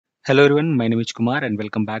Hello everyone, my name is Kumar and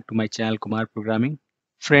welcome back to my channel KUMAR Programming.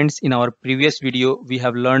 Friends, in our previous video, we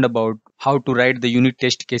have learned about how to write the unit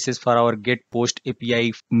test cases for our get post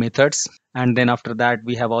API methods. And then after that,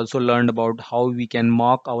 we have also learned about how we can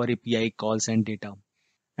mock our API calls and data.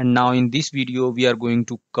 And now in this video, we are going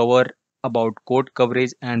to cover about code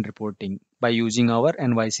coverage and reporting by using our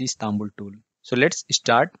NYC Istanbul tool. So let's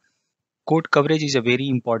start. Code coverage is a very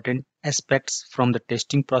important aspect from the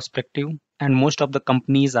testing perspective, and most of the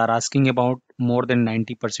companies are asking about more than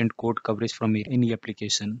 90% code coverage from any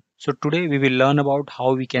application. So today we will learn about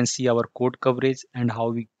how we can see our code coverage and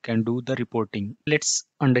how we can do the reporting. Let's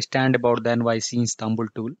understand about the NYC Istanbul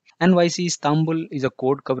tool. NYC Istanbul is a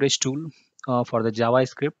code coverage tool for the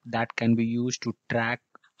JavaScript that can be used to track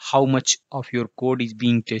how much of your code is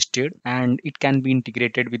being tested, and it can be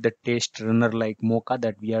integrated with the test runner like Mocha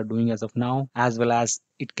that we are doing as of now, as well as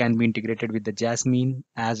it can be integrated with the Jasmine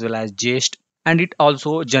as well as Jest, and it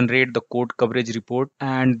also generate the code coverage report.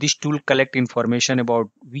 And this tool collect information about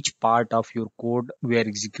which part of your code were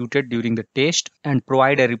executed during the test and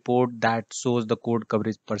provide a report that shows the code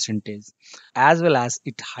coverage percentage, as well as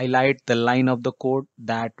it highlight the line of the code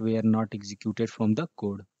that were not executed from the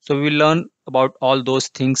code. So we will learn about all those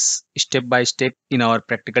things step by step in our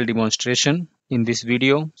practical demonstration in this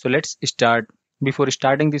video. So let's start. Before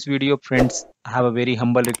starting this video, friends, I have a very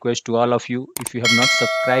humble request to all of you. If you have not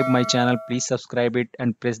subscribed my channel, please subscribe it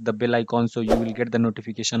and press the bell icon so you will get the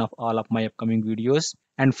notification of all of my upcoming videos.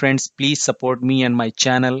 And friends, please support me and my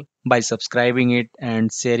channel by subscribing it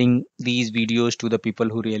and sharing these videos to the people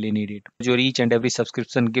who really need it. Your each and every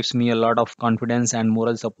subscription gives me a lot of confidence and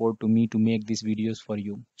moral support to me to make these videos for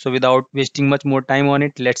you. So without wasting much more time on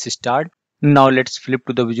it, let's start. Now let's flip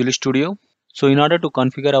to the Visual Studio. So in order to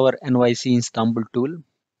configure our NYC Istanbul tool,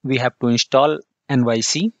 we have to install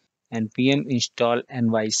NYC and npm install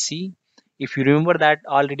NYC. If you remember that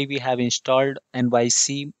already we have installed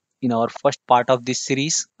NYC in our first part of this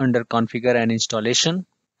series under configure and installation.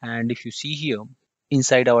 And if you see here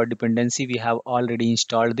inside our dependency, we have already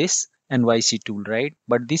installed this NYC tool, right?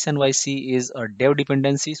 But this NYC is a dev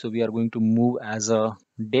dependency, so we are going to move as a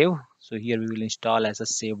dev. So here we will install as a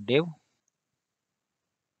save dev.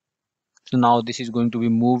 So now this is going to be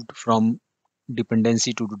moved from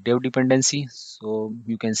dependency to dev dependency. So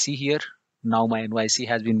you can see here now my NYC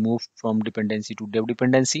has been moved from dependency to dev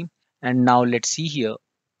dependency. And now let's see here.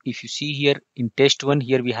 If you see here in test one,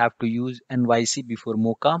 here we have to use NYC before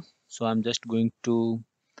Mocha. So I'm just going to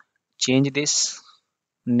change this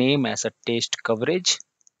name as a test coverage.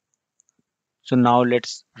 So now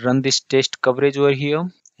let's run this test coverage over here.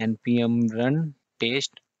 npm run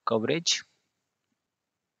test coverage.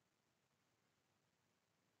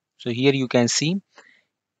 So here you can see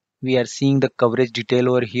we are seeing the coverage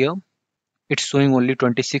detail over here. It's showing only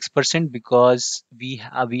 26% because we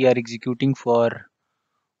are executing for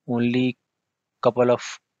only couple of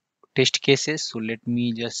test cases. So let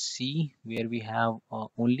me just see where we have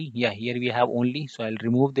only. Yeah, here we have only. So I'll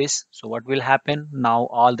remove this. So what will happen now?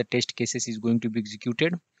 All the test cases is going to be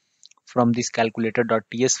executed from this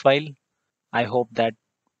calculator.ts file. I hope that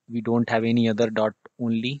we don't have any other dot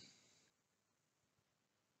only.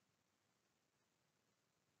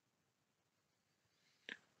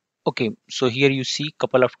 Okay, so here you see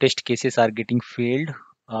couple of test cases are getting failed.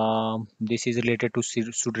 This is related to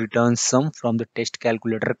should return sum from the test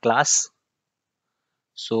calculator class.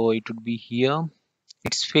 So it would be here.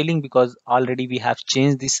 It's failing because already we have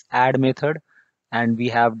changed this add method and we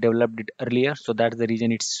have developed it earlier. So that's the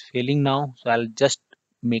reason it's failing now. So I'll just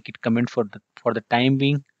make it comment for the time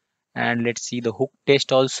being. And let's see the hook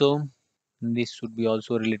test also. This should be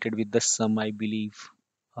also related with the sum, I believe.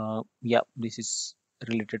 Yeah, this is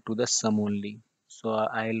related to the sum only. So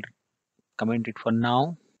I'll comment it for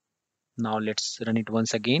now. Now let's run it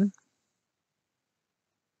once again.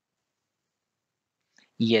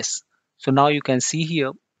 Yes. So now you can see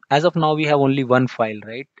here, as of now we have only one file,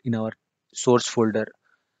 right, in our source folder.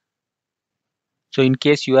 So in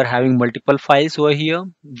case you are having multiple files over here,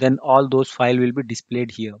 then all those files will be displayed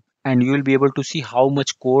here and you will be able to see how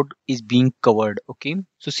much code is being covered. Okay,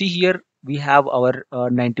 so see here we have our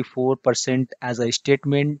 94% as a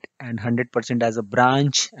statement and 100% as a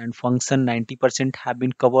branch, and function 90% have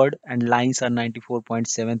been covered and lines are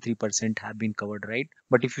 94.73% have been covered, right?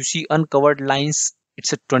 But if you see uncovered lines,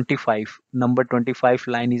 it's a 25 number, 25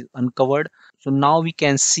 line is uncovered. So now we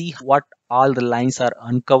can see what all the lines are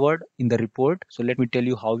uncovered in the report. So let me tell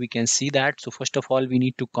you how we can see that. So first of all, we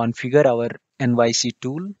need to configure our NYC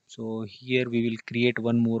tool. So here we will create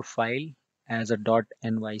one more file as a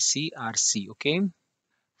 .nycrc. Okay,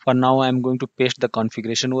 for now I'm going to paste the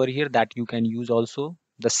configuration over here that you can use also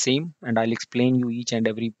the same, and I'll explain you each and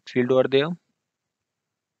every field over there.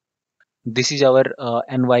 This is our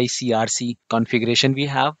NYCRC configuration we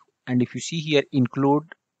have, and if you see here include,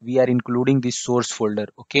 we are including this source folder,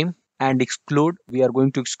 okay, and exclude, we are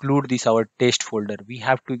going to exclude this our test folder. We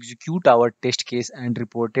have to execute our test case and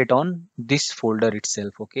report it on this folder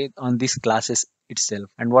itself, okay, on this classes itself.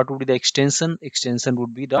 And what would be the extension? Extension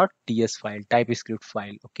would be .ts file, TypeScript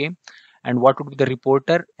file, okay. And what would be the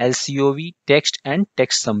reporter? LCOV text and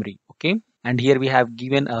text summary, okay. And here we have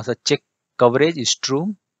given us a check coverage is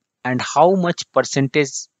true, and how much percentage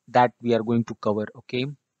that we are going to cover, okay.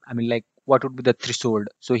 I mean, like, what would be the threshold?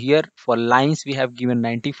 So here for lines we have given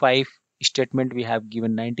 95, statement we have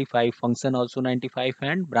given 95, function also 95,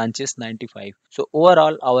 and branches 95. So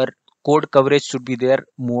overall our code coverage should be there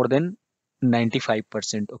more than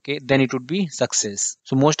 95%, okay, then it would be success.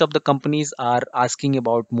 So most of the companies are asking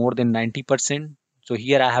about more than 90%. So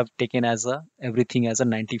here I have taken as a everything as a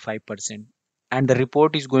 95%, and the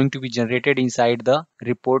report is going to be generated inside the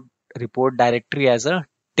report directory as a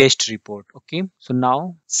test report, okay. So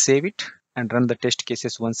now save it and run the test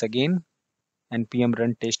cases once again, npm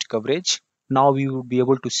run test coverage. Now we will be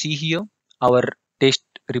able to see here our test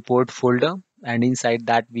report folder, and inside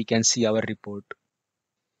that we can see our report.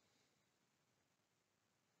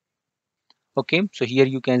 Okay, so here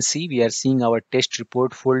you can see we are seeing our test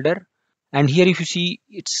report folder, and here if you see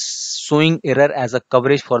it's showing error as a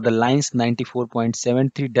coverage for the lines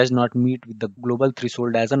 94.73 does not meet with the global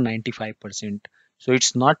threshold as a 95%. So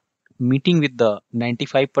it's not meeting with the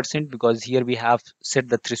 95% because here we have set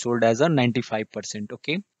the threshold as a 95%,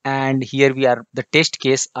 okay. And here we are, the test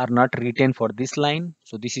case are not written for this line,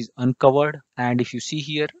 so this is uncovered. And if you see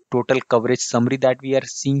here total coverage summary that we are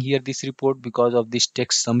seeing here this report because of this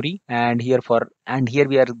text summary, and here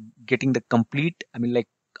we are getting the complete, I mean, like,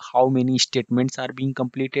 how many statements are being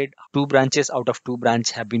completed. 2 branches out of 2 branch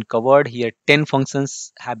have been covered. Here 10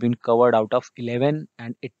 functions have been covered out of 11,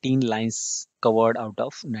 and 18 lines covered out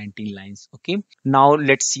of 19 lines, okay. Now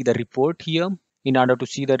let's see the report here. In order to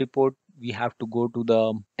see the report, we have to go to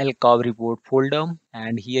the lcov report folder,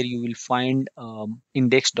 and here you will find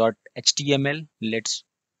index.html. Let's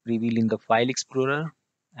reveal in the file explorer,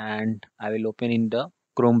 and I will open in the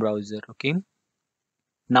Chrome browser, okay.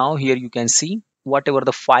 Now here you can see whatever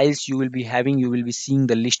the files you will be having, you will be seeing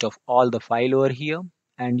the list of all the file over here,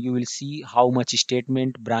 and you will see how much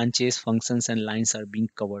statement, branches, functions and lines are being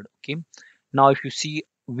covered, okay. Now if you see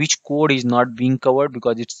which code is not being covered,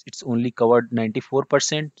 because it's only covered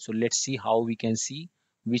 94%, so let's see how we can see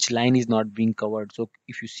which line is not being covered. So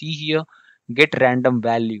if you see here, get random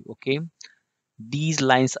value, okay, these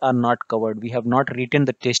lines are not covered. We have not written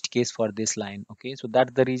the test case for this line, okay. So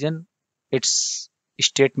that's the reason its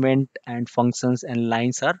statement and functions and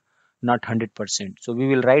lines are not 100%. So we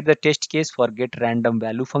will write the test case for get random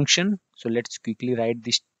value function. So let's quickly write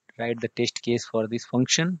the test case for this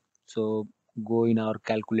function. So go in our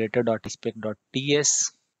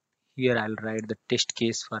calculator.spec.ts. Here I'll write the test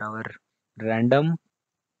case for our random,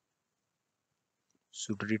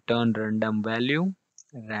 should return random value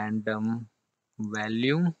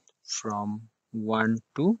from 1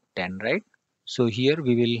 to 10, right. So here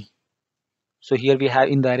we have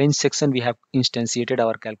in the arrange section we have instantiated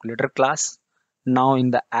our calculator class. Now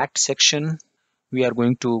in the act section we are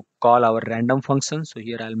going to call our random function. So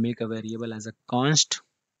here I'll make a variable as a const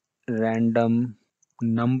random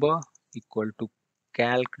number equal to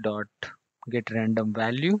calc dot get random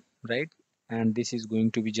value, right, and this is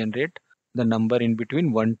going to be generate the number in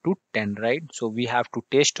between 1 to 10, right. So we have to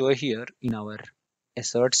test over here in our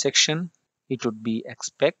assert section. It would be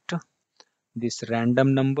expect this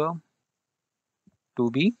random number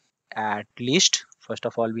to be at least, first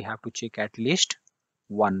of all we have to check at least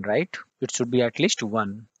 1, right, it should be at least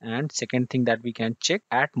 1, and second thing that we can check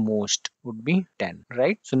at most would be 10,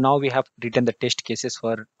 right. So now we have written the test cases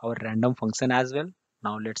for our random function as well.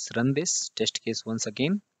 Now let's run this test case once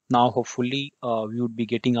again. Now hopefully we would be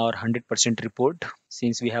getting our 100% report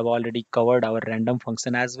since we have already covered our random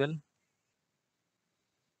function as well.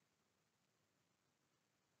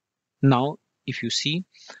 Now if you see,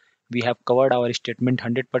 we have covered our statement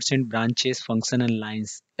 100%, branches, function and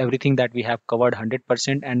lines, everything that we have covered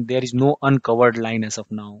 100%, and there is no uncovered line as of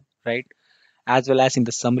now, right. As well as in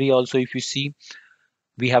the summary also, if you see,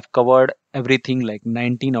 we have covered everything like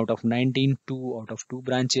 19 out of 19, 2 out of 2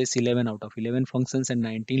 branches, 11 out of 11 functions and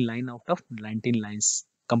 19 line out of 19 lines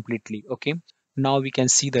completely, okay. Now we can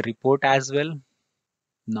see the report as well.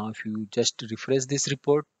 Now if you just refresh this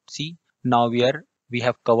report, see, now we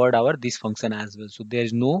have covered our this function as well, so there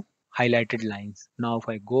is no highlighted lines. Now if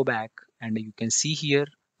I go back and you can see here,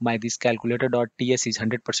 my this calculator.ts is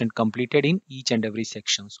 100% completed in each and every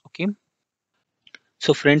sections. Okay.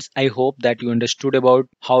 So friends, I hope that you understood about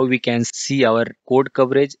how we can see our code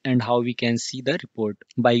coverage and how we can see the report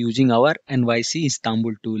by using our NYC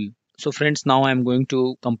Istanbul tool. So friends, now I'm going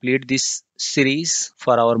to complete this series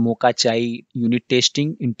for our Mocha Chai unit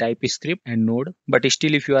testing in TypeScript and Node. But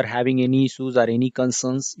still, if you are having any issues or any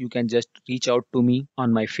concerns, you can just reach out to me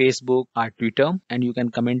on my Facebook or Twitter, and you can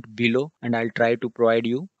comment below, and I'll try to provide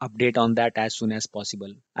you update on that as soon as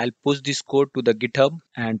possible. I'll push this code to the GitHub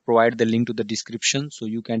and provide the link to the description so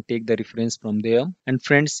you can take the reference from there. And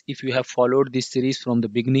friends, if you have followed this series from the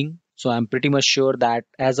beginning, so I'm pretty much sure that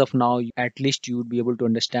as of now, at least you would be able to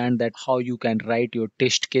understand that how you can write your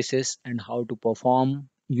test cases and how to perform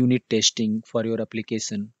unit testing for your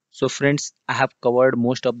application. So friends, I have covered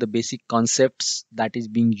most of the basic concepts that is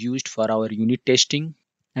being used for our unit testing.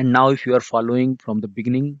 And now if you are following from the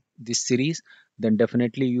beginning this series, then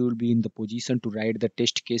definitely you will be in the position to write the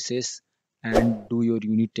test cases and do your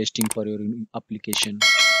unit testing for your application.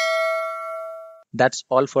 That's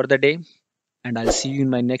all for the day, and I'll see you in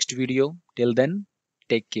my next video. Till then,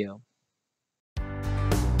 take care.